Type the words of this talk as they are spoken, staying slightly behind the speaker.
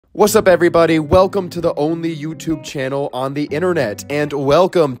What's up, everybody? Welcome to the only YouTube channel on the internet, and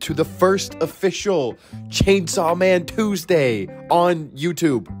welcome to the first official Chainsaw Man Tuesday on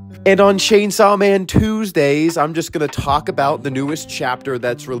YouTube. And on Chainsaw Man Tuesdays, I'm just going to talk about the newest chapter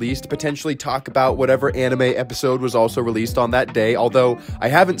that's released, potentially talk about whatever anime episode was also released on that day, although I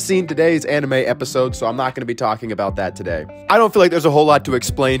haven't seen today's anime episode, so I'm not going to be talking about that today. I don't feel like there's a whole lot to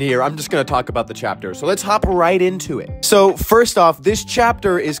explain here. I'm just going to talk about the chapter, so let's hop right into it. So first off, this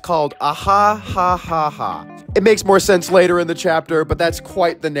chapter is called Aha Ha Ha Ha. It makes more sense later in the chapter, but that's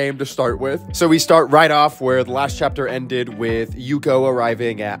quite the name to start with. So we start right off where the last chapter ended, with Yuko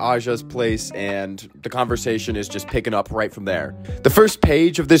arriving at Aja's place, and the conversation is just picking up right from there. The first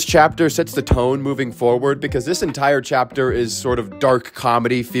page of this chapter sets the tone moving forward, because this entire chapter is sort of dark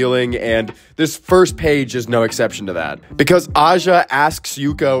comedy feeling, and this first page is no exception to that. Because Aja asks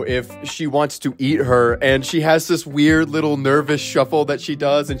Yuko if she wants to eat her, and she has this weird little nervous shuffle that she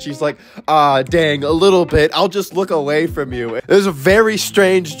does, and she's like, ah, dang, a little bit. I'll just look away from you. There's a very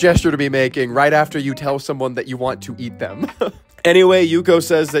strange gesture to be making right after you tell someone that you want to eat them. Anyway, Yuko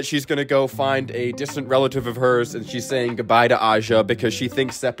says that she's gonna go find a distant relative of hers, and she's saying goodbye to Aja because she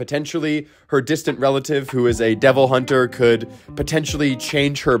thinks that potentially her distant relative, who is a devil hunter, could potentially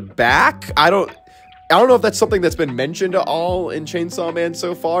change her back. I don't know if that's something that's been mentioned at all in Chainsaw Man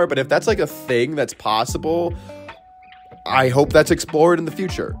so far, but if that's like a thing that's possible, I hope that's explored in the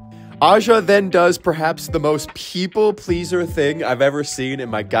future. Aja then does perhaps the most people-pleaser thing I've ever seen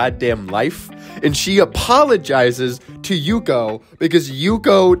in my goddamn life, and she apologizes to Yuko because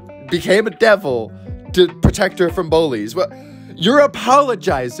Yuko became a devil to protect her from bullies. Well, you're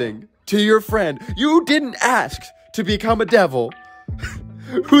apologizing to your friend. You didn't ask to become a devil,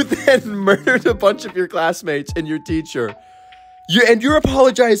 who then murdered a bunch of your classmates and your teacher. And you're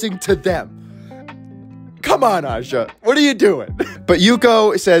apologizing to them. Come on, Aja, what are you doing? But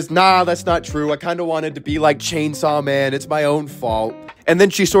Yuko says, nah, that's not true. I kind of wanted to be like Chainsaw Man. It's my own fault. And then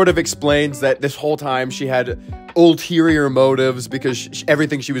she sort of explains that this whole time she had ulterior motives because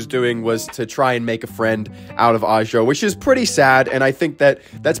everything she was doing was to try and make a friend out of Aja, which is pretty sad. And I think that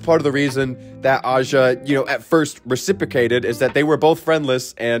that's part of the reason that Aja, at first reciprocated, is that they were both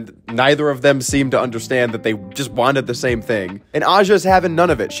friendless and neither of them seemed to understand that they just wanted the same thing. And Aja's having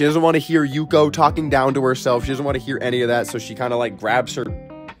none of it. She doesn't want to hear Yuko talking down to herself. She doesn't want to hear any of that. So she kind of like grabs her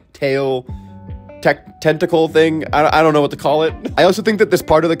tail tentacle thing. I don't know what to call it. I also think that this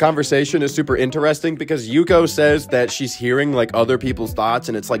part of the conversation is super interesting because Yuko says that she's hearing like other people's thoughts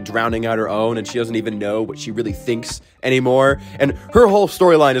and it's like drowning out her own, and she doesn't even know what she really thinks anymore. And her whole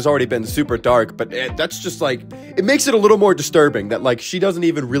storyline has already been super dark, but that's just like, it makes it a little more disturbing that like she doesn't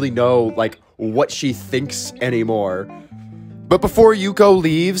even really know like what she thinks anymore. But before Yuko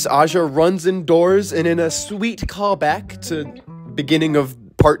leaves, Aja runs indoors, and in a sweet callback to beginning of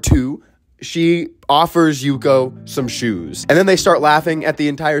part 2, she offers Yuko some shoes. And then they start laughing at the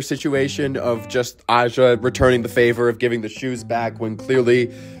entire situation of just Aja returning the favor of giving the shoes back when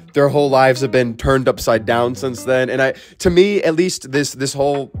clearly their whole lives have been turned upside down since then. And to me, at least this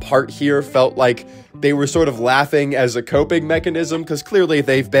whole part here felt like they were sort of laughing as a coping mechanism, because clearly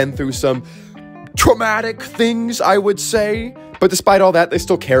they've been through some traumatic things, I would say. But despite all that, they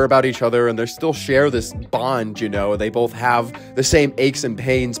still care about each other, and they still share this bond, They both have the same aches and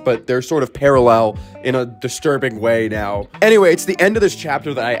pains, but they're sort of parallel in a disturbing way now. Anyway, it's the end of this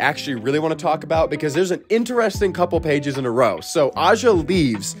chapter that I actually really want to talk about, because there's an interesting couple pages in a row. So Aja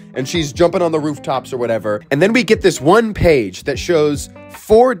leaves, and she's jumping on the rooftops or whatever, and then we get this one page that shows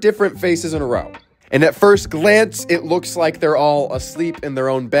 4 different faces in a row. And at first glance, it looks like they're all asleep in their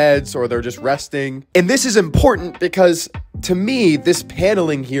own beds, or they're just resting. And this is important because, to me, this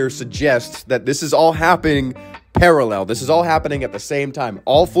paneling here suggests that this is all happening parallel. This is all happening at the same time.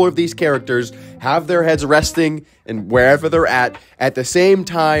 All 4 of these characters have their heads resting and wherever they're at the same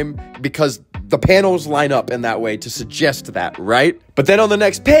time, because the panels line up in that way to suggest that, right? But then on the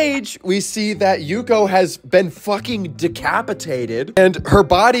next page, we see that Yuko has been fucking decapitated, and her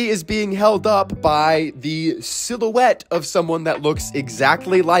body is being held up by the silhouette of someone that looks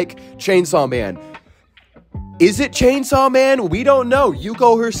exactly like Chainsaw Man. Is it Chainsaw Man? We don't know.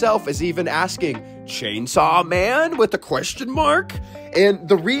 Yuko herself is even asking, Chainsaw Man? With a question mark? And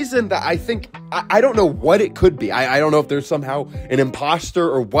the reason that I think, I don't know what it could be. I don't know if there's somehow an imposter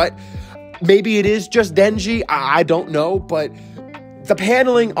or what. Maybe it is just Denji. I don't know, but the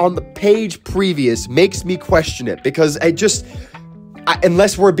paneling on the page previous makes me question it, because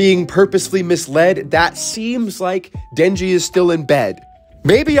unless we're being purposely misled, that seems like Denji is still in bed.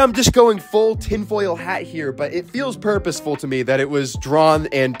 Maybe I'm just going full tinfoil hat here, but it feels purposeful to me that it was drawn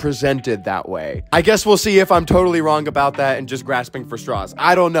and presented that way. I guess we'll see if I'm totally wrong about that and just grasping for straws.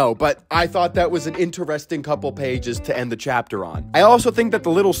 I don't know, but I thought that was an interesting couple pages to end the chapter on. I also think that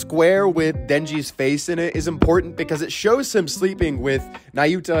the little square with Denji's face in it is important because it shows him sleeping with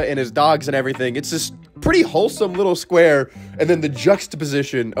Nayuta and his dogs and everything. It's just pretty wholesome little square, and then the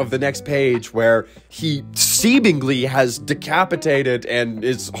juxtaposition of the next page where he seemingly has decapitated and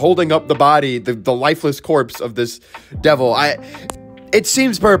is holding up the body, the lifeless corpse of this devil. It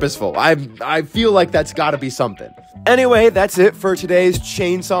seems purposeful. I feel like that's gotta be something. Anyway, that's it for today's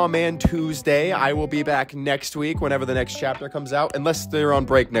Chainsaw Man Tuesday. I will be back next week whenever the next chapter comes out, unless they're on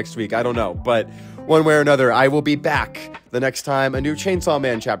break next week, I don't know, but one way or another, I will be back the next time a new Chainsaw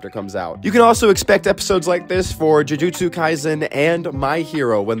Man chapter comes out. You can also expect episodes like this for Jujutsu Kaisen and My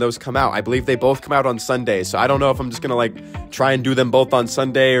Hero when those come out. I believe they both come out on Sunday, so I don't know if I'm just gonna like try and do them both on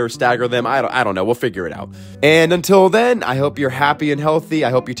Sunday or stagger them. I don't know. We'll figure it out. And until then, I hope you're happy and healthy. I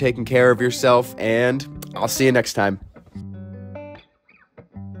hope you're taking care of yourself, and I'll see you next time.